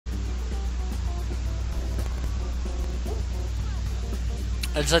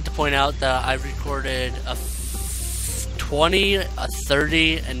I'd just like to point out that I recorded a 20, a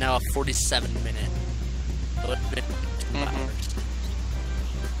 30, and now a 47 minute. So it's been 2 hours.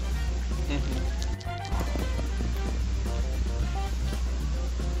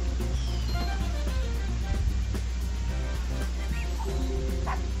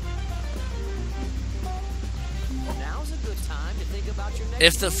 Now's a good time to think about your next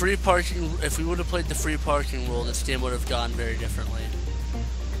If the free parking, if we would have played the free parking rule, this game would have gone very differently.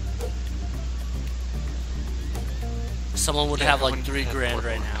 Someone would have like 3 grand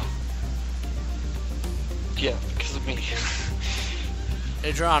right now. Yeah, because of me.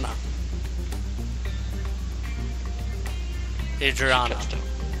 Adriana. Adriana.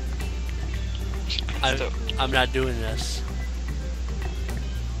 I'm not doing this.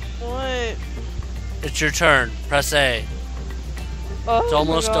 What? It's your turn. Press A. Oh It's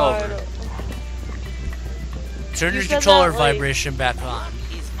almost my God. over. Turn You your said controller that, like- vibration back on.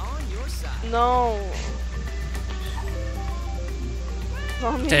 is on your side. No.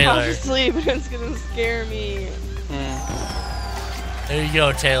 Tell me Taylor. not to sleep and it's gonna scare me. There you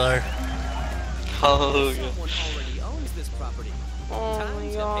go, Taylor. Hallelujah. Someone already owns this property. Oh Time my to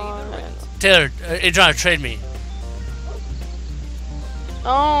pay the God. rent. Taylor, Adriana, trade me.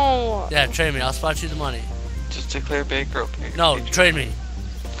 Oh. Yeah, trade me. I'll spot you the money. Just declare bankruptcy. No, trade me.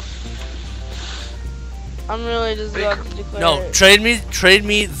 I'm really just about to declare No, it. trade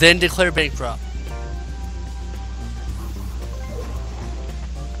me, then declare bankrupt.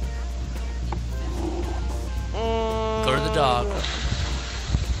 Go to the dog.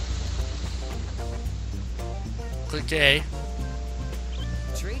 Click A.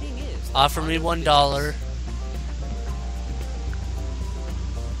 Trading is Offer me $1.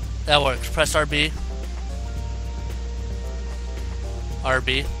 That works. Press RB.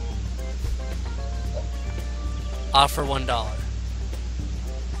 RB. Offer $1.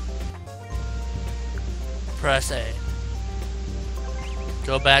 Press A.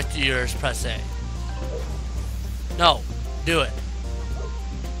 Go back to yours. Press A. No. Do it.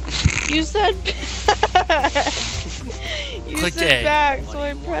 You said you Click said A. back, so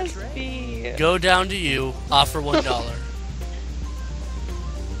I pressed B. Go down to you. Offer $1.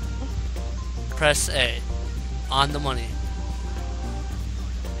 Press A. On the money.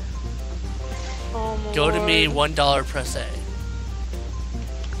 Oh my Go to me. Lord. $1. Press A.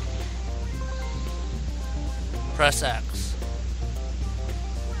 Press X.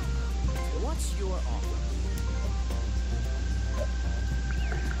 what's your offer?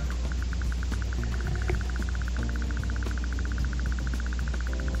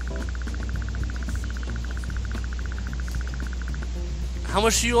 How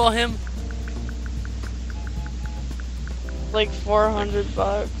much do you owe him? Like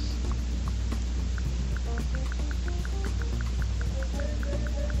 $400.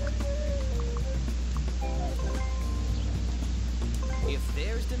 If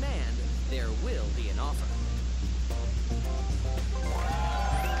there's demand, there will be an offer.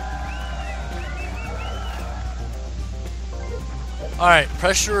 Alright,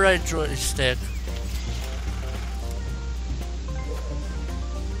 press your right joystick.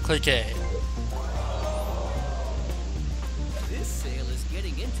 Click A. This sale is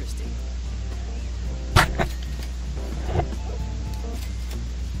getting interesting.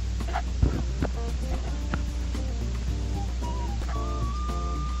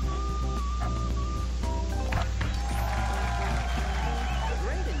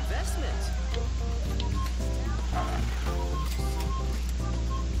 Great investment.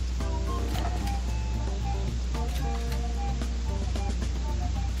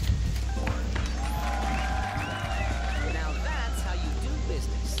 Now that's how you do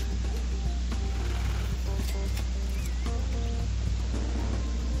business.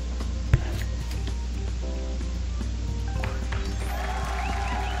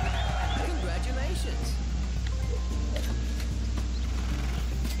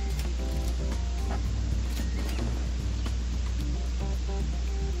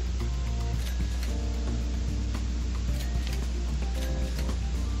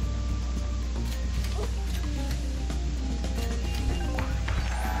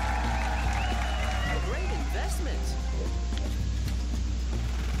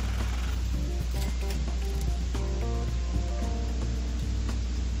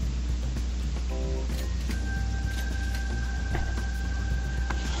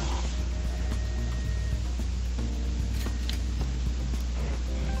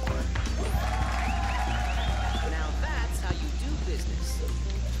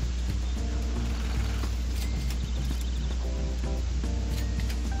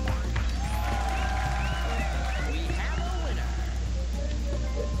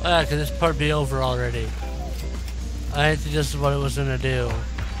 Oh, yeah, because this part be over already. I think this is what it was gonna do.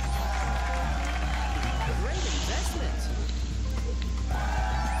 Great investment.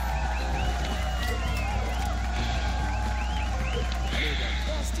 May the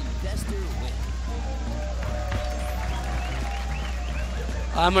best investor win.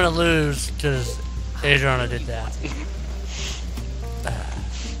 I'm gonna lose because Adriana did that.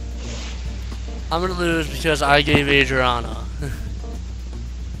 I'm gonna lose because I gave Adriana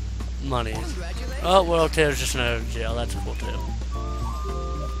money. Congratulations. Oh, well, Taylor's just in out of jail. That's cool too.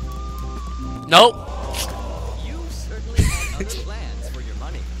 Nope. You certainly had other plans for your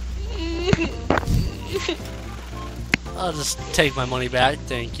money. I'll just take my money back.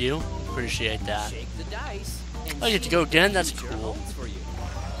 Thank you. Appreciate that. Shake the dice. And I get to see go what again? That's the future cool. holds for you.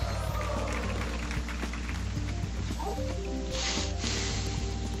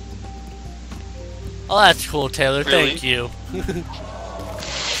 Oh, that's cool, Taylor. Really? Thank you. Sometimes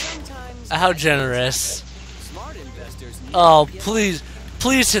How generous. smart investors need Oh, to be please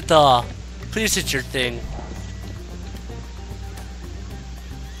hit your thing.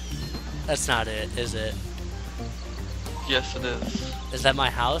 That's not it, is it? Yes, it is. Is that my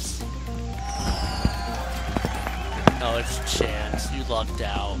house? No, it's chance. You lucked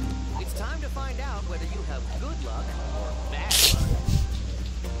out. It's time to find out whether you have good luck or bad luck.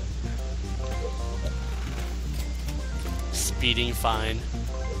 Speeding fine.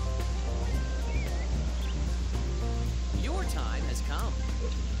 Your time has come.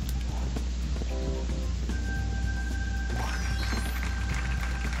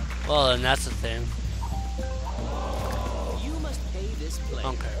 Well, then that's the thing. You must pay this player.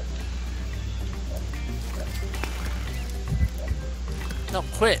 Okay. No,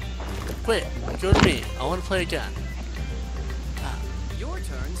 quit. Quit. Go to me. I want to play again. Your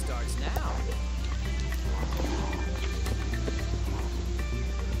turn starts now.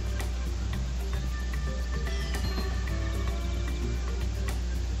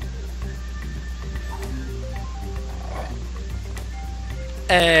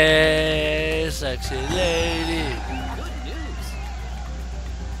 Hey, sexy lady. Good news.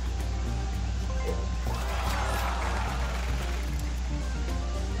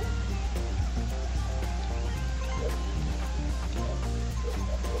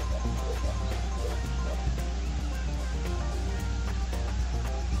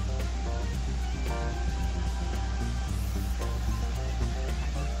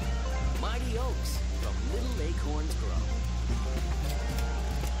 Mighty oaks from little acorns grow.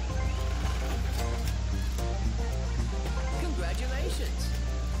 Congratulations.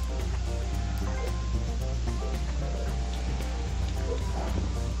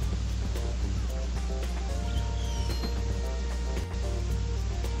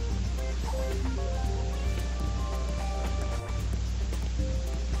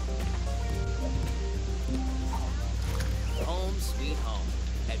 Home sweet home.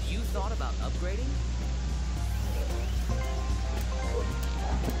 Have you thought about upgrading?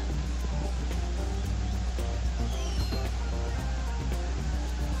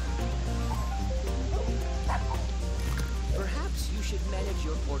 Perhaps you should manage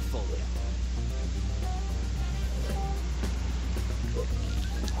your portfolio.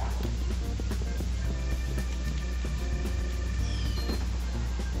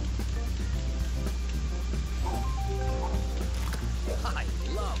 I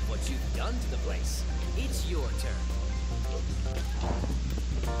love what you've done to the place. It's your turn.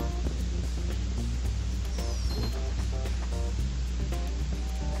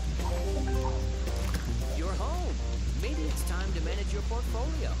 You're home. Maybe it's time to manage your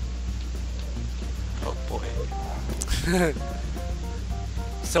portfolio. Oh boy.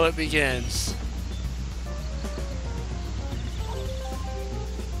 So it begins.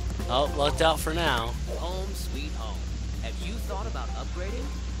 Oh, lucked out for now. Home sweet home. Have you thought about upgrading?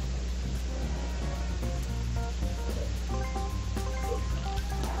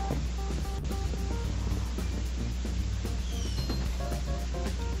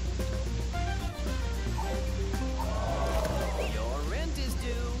 Your rent is due.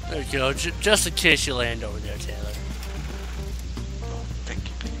 There you go. Just in case you land over there, Taylor. Thank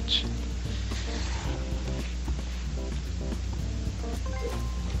you, Paige.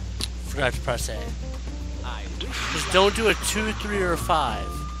 Forgot to press A. I wish Just don't do a 2, 3, or 5.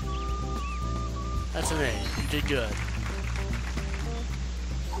 That's an A. You did good.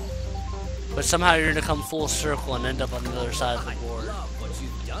 But somehow you're gonna come full circle and end up on the other side of the I board. love what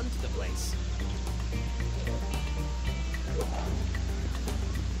you've done to the place.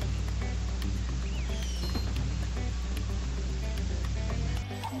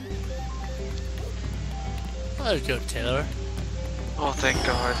 There you go, Taylor. Oh, thank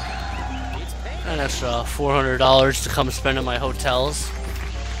God. It's payday. An extra $400 to come spend at my hotels.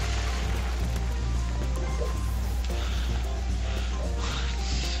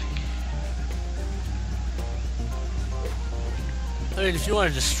 I mean, if you want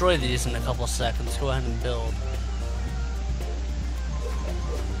to destroy these in a couple seconds, go ahead and build.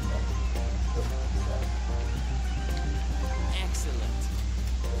 Excellent.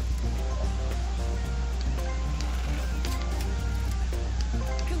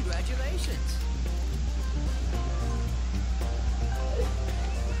 Congratulations.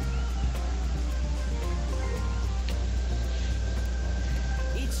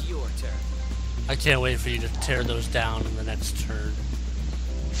 It's your turn. I can't wait for you to tear those down in the next turn.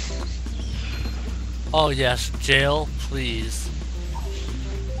 Oh yes, jail, please.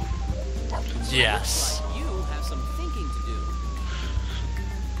 Yes. You have some thinking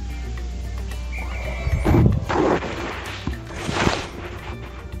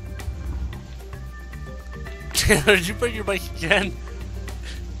to do. Did you break your bike again?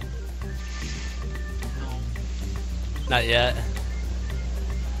 Not yet.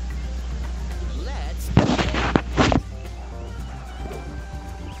 Let's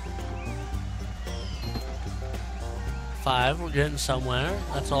 5, we're getting somewhere.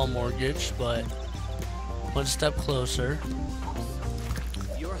 That's all mortgage, but one step closer.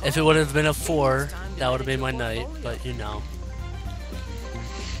 your If it would have been a 4, that would have been my night, but you know.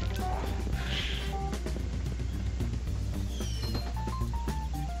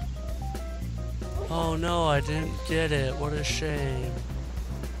 Oh no, I didn't get it. What a shame.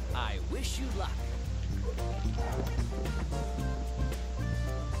 I wish you luck.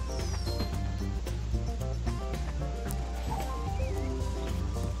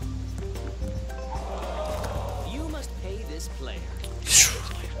 You must pay this player.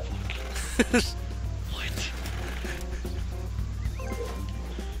 What?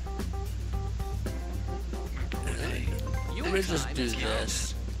 Your Let me just time do is counted.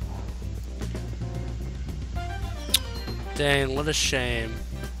 this. Dang, what a shame.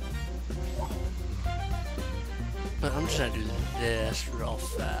 But I'm just gonna do this real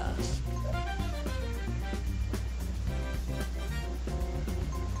fast.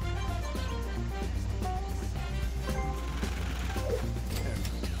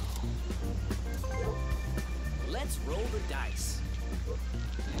 Let's roll the dice.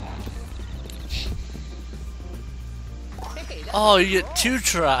 Hey, that's Oh, you get 2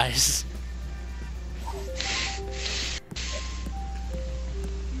 tries.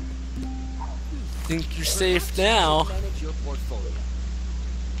 Think you're safe now? manage your portfolio.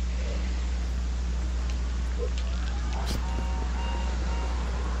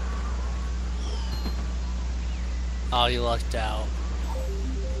 Oh, you lucked out.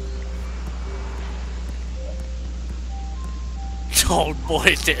 Oh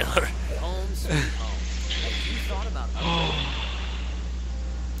boy, Taylor. Home sweet home. Have you thought about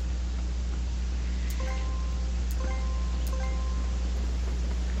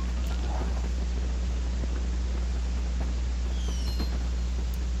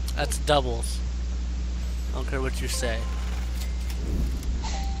That's doubles. I don't care what you say.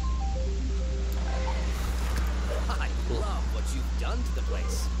 I love what you've done to the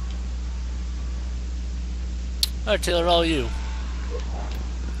place. Alright, Taylor, all you.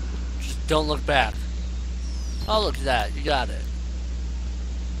 Just don't look back. Oh, look at that. You got it.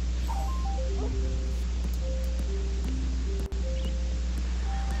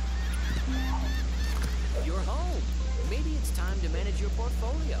 You're home. Maybe it's time to manage your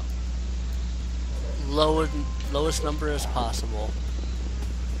portfolio. Lowest number as possible.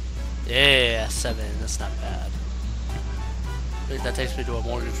 Yeah, 7. That's not bad. I think that takes me to a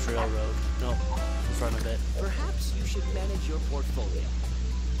mortgage railroad. Nope, in front of it. Perhaps you should manage your portfolio.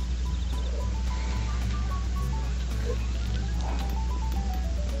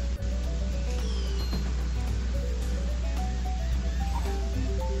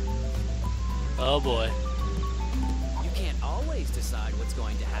 Oh boy. You can't always decide what's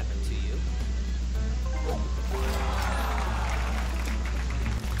going to happen to you.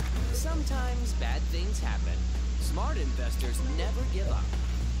 Sometimes bad things happen. Smart investors never give up.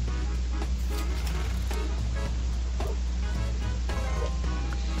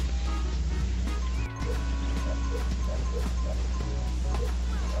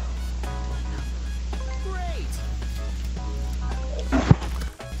 Great!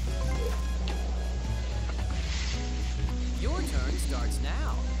 Your turn starts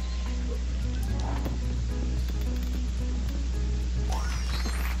now.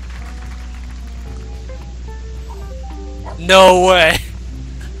 No way.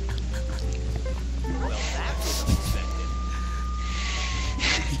 Well, that was unexpected.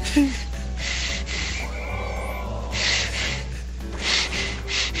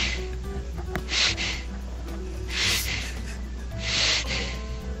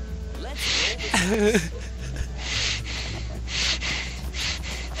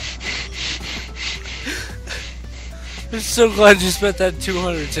 I'm so glad you spent that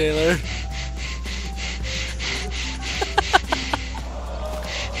 200, Taylor. You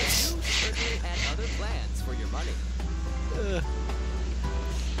certainly had other plans for your money.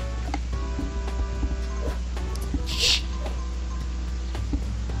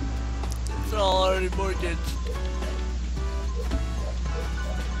 It's all already mortgaged.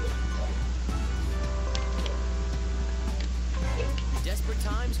 Desperate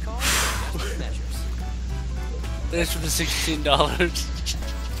times call for desperate measures. Thanks for the $16.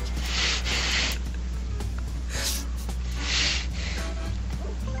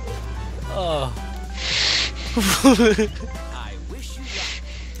 Oh. I wish you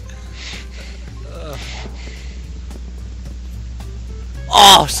luck.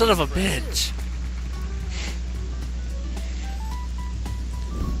 Oh, son of a bitch.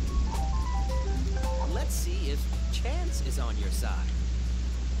 Let's see if chance is on your side.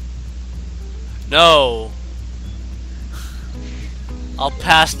 No. I'll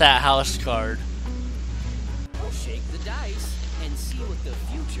pass that house card. Shake the dice and see what the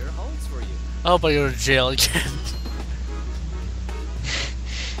future holds for you. I hope I go to jail again.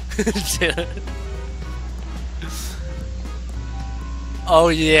 Oh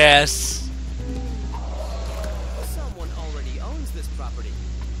yes. Someone already owns this property.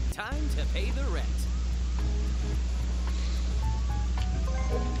 Time to pay the rent.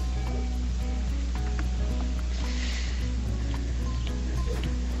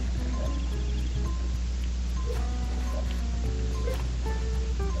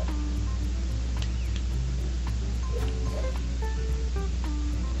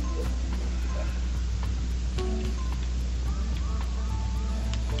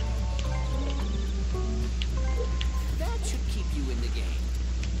 That should keep you in the game.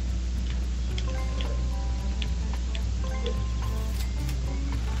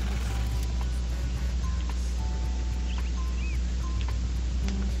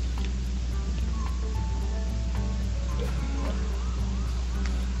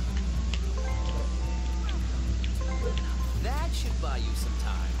 That should buy you some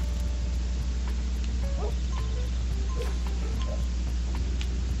time.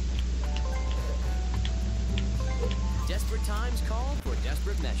 Desperate times call for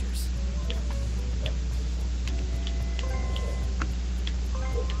desperate measures.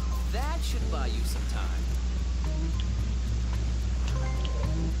 That should buy you some time.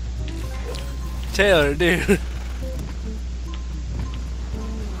 Taylor, dude.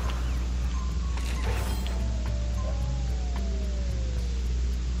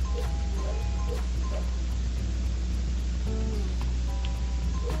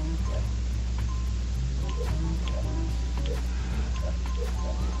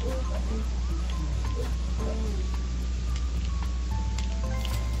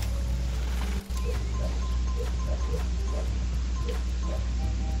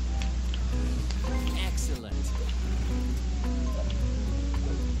 Excellent.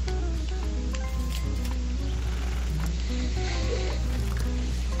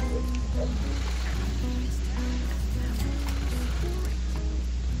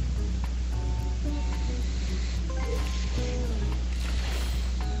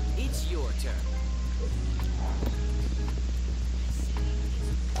 It's your turn.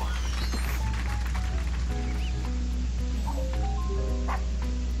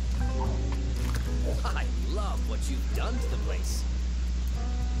 I love what you've done to the place.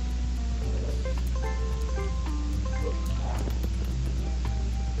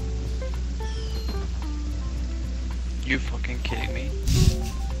 You fucking kidding me?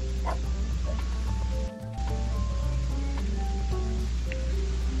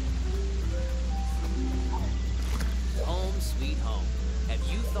 Home sweet home. Have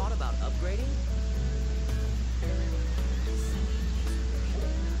you thought about upgrading?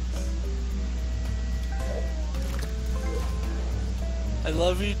 I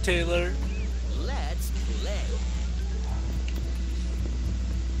love you, Taylor. Let's play.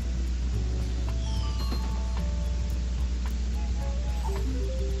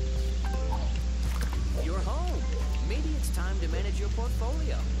 You're home. Maybe it's time to manage your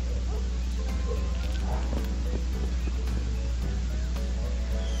portfolio.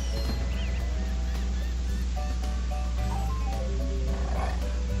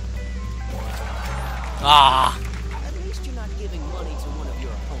 Ah. At least you're not giving money to one of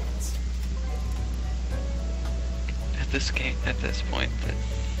your opponents. At this point,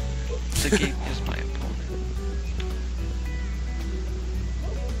 the game is my opponent.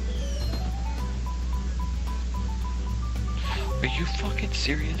 Are you fucking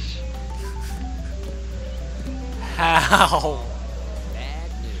serious? How?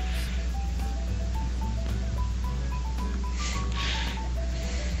 Bad news.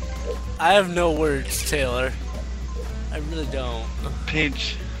 I have no words, Taylor. I really don't.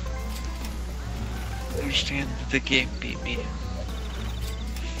 Paige. Understand that the game beat me.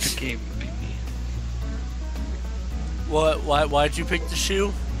 The game beat me. What? Why'd you pick the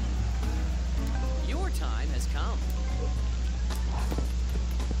shoe? Your time has come.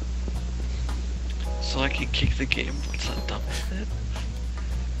 So I can kick the game once I'm done with it.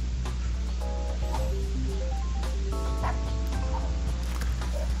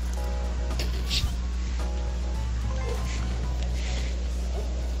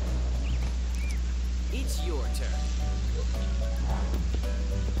 It's your turn.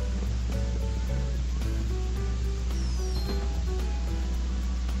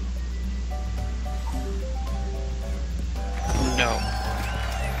 No.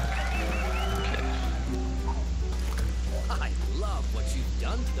 Okay. I love what you've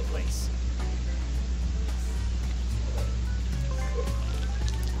done to the place.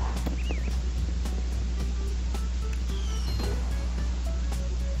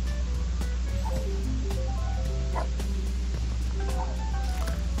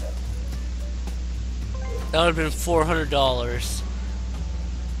 That would have been $400.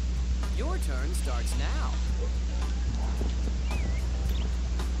 Your turn starts now.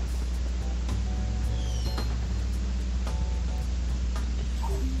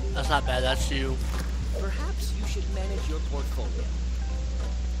 That's not bad. That's you. Perhaps you should manage your portfolio.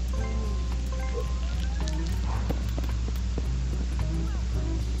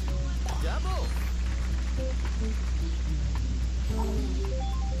 Double.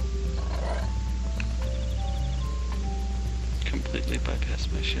 Completely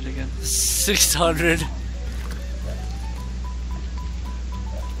bypassed my shit again. 600.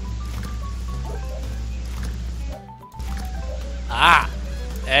 Ah.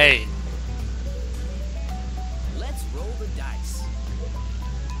 Hey. Let's roll the dice.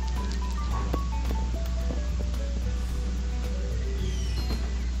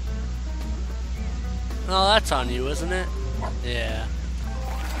 No, that's on you, isn't it? Yeah.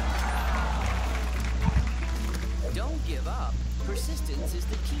 Don't give up. Persistence is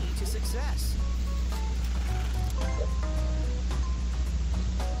the key to success.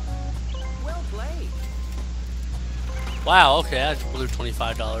 Well played. Wow, okay, I just blew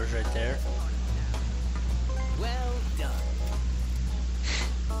 $25 right there. Well done.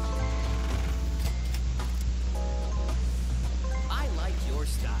 I like your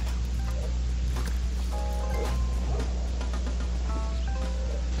style.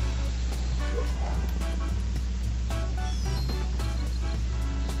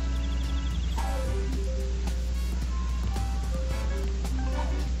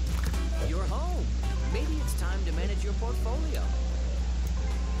 You're home. Maybe it's time to manage your portfolio.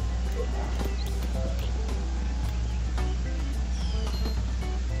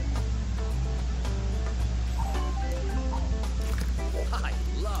 I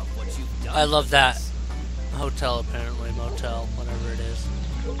love what you've done. I love that. Hotel, apparently. Motel, whatever it is.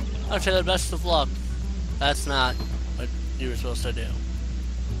 Oh, Taylor, best of luck. That's not what you were supposed to do.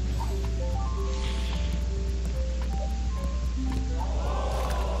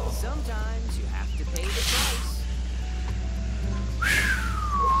 Sometimes you have to pay the price.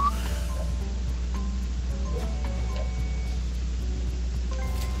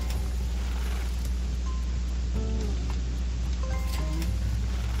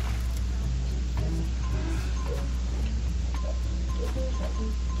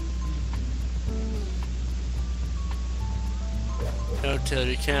 No, Taylor,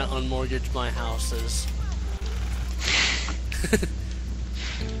 you can't unmortgage my houses. Let's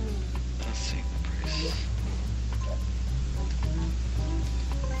see the price.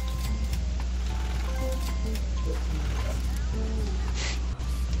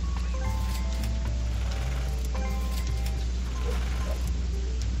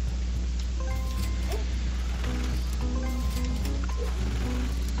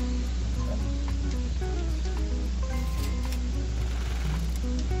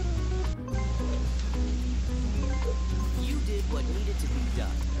 You did what needed to be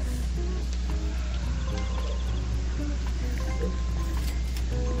done.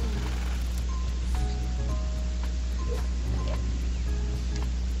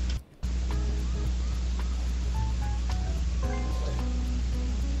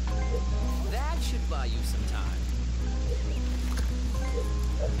 That should buy you some time.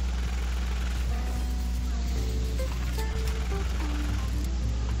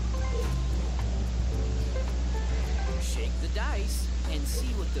 Shake the dice and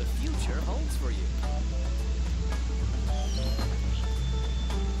see what the future holds for you.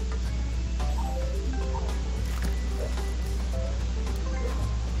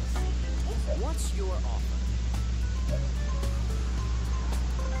 What's your offer?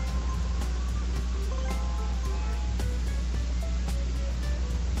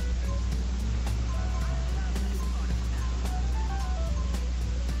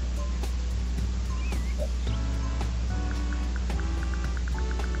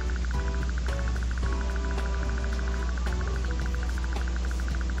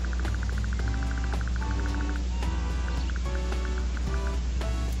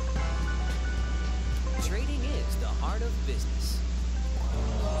 Trading is the heart of business.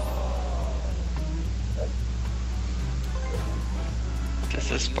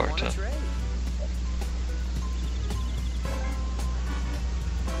 This is You wanna Sparta. trade?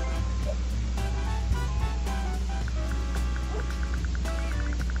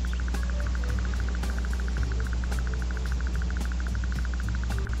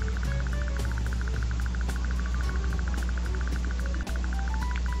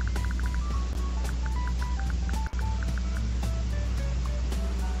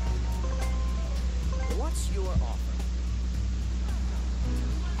 What's your offer?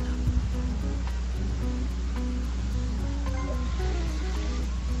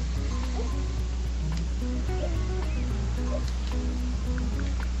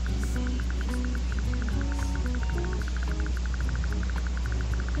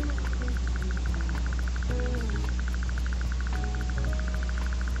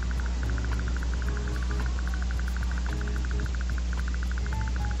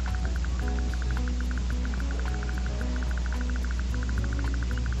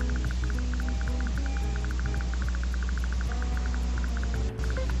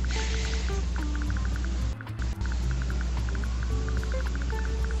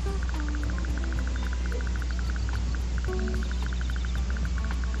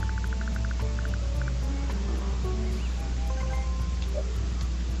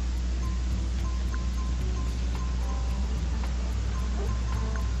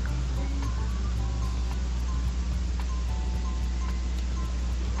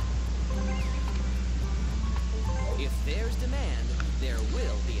 If there's demand, there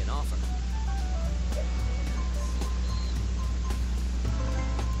will be an offer.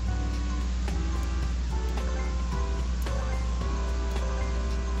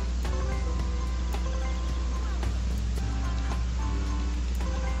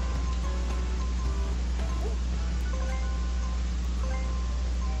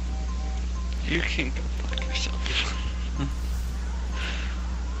 You can go fuck yourself.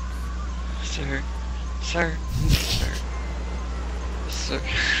 Sir. Sir. Sir. Sir.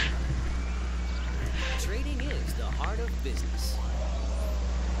 Trading is the heart of business.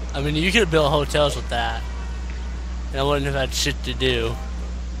 I mean, you could have built hotels with that. And I wouldn't have had shit to do.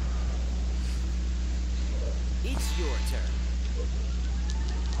 It's your turn.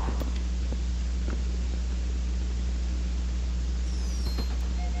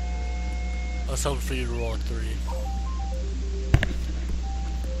 I was hoping for you to roll a 3.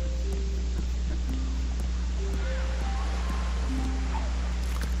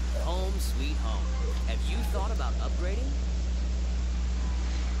 Home sweet home. Have you thought about upgrading?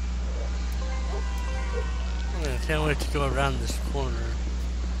 I can't wait to go around this corner.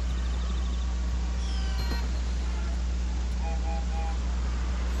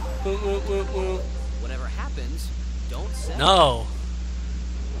 Whatever happens, don't sell. No!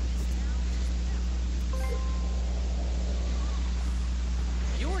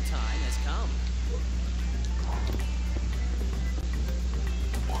 Your time has come.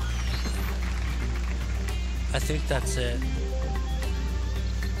 I think that's it.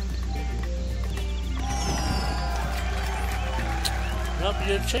 Nope,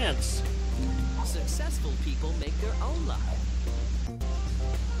 you had a chance. Successful people make their own luck.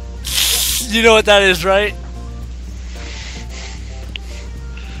 You know what that is, right?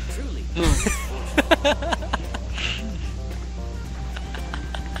 Truly.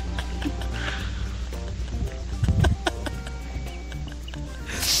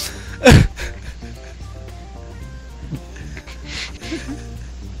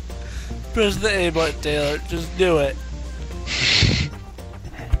 Press the A button, Taylor. Just do it.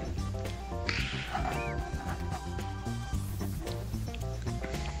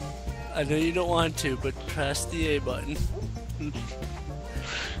 I know you don't want to, but press the A button.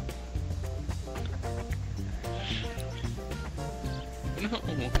 No.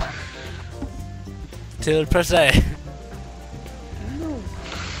 Taylor, press A. No.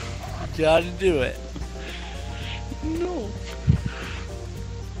 Gotta do it. No.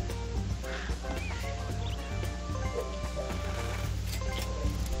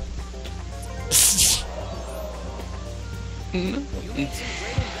 No. You made some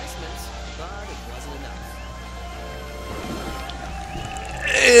great investments, but it wasn't enough.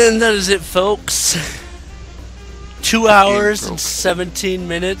 And that is it, folks. 2 hours and 17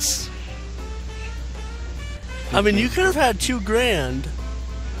 minutes. I mean, you could have had $2 grand.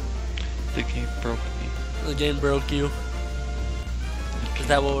 The game broke me. The game broke you. Is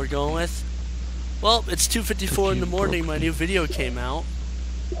that what we're going with? Well, it's 2:54 in the morning. My new video came out.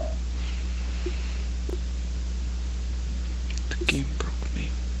 The game broke me.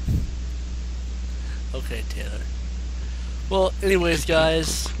 Okay, Taylor. Well, anyways,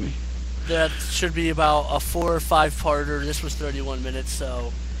 guys, that should be about a 4 or 5 parter. This was 31 minutes,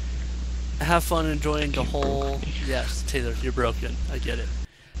 so have fun enjoying the whole. Yes, Taylor, you're broken. I get it.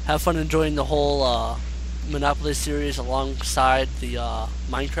 Have fun enjoying the whole Monopoly series alongside the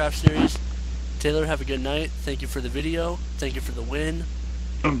Minecraft series. Taylor, have a good night. Thank you for the video. Thank you for the win.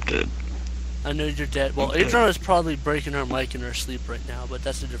 I'm dead. I know you're dead. Well, Okay. Adriana is probably breaking her mic in her sleep right now, but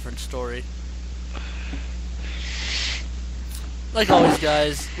that's a different story. Like always,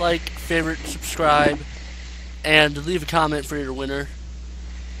 guys, like, favorite, subscribe, and leave a comment for your winner.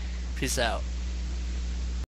 Peace out.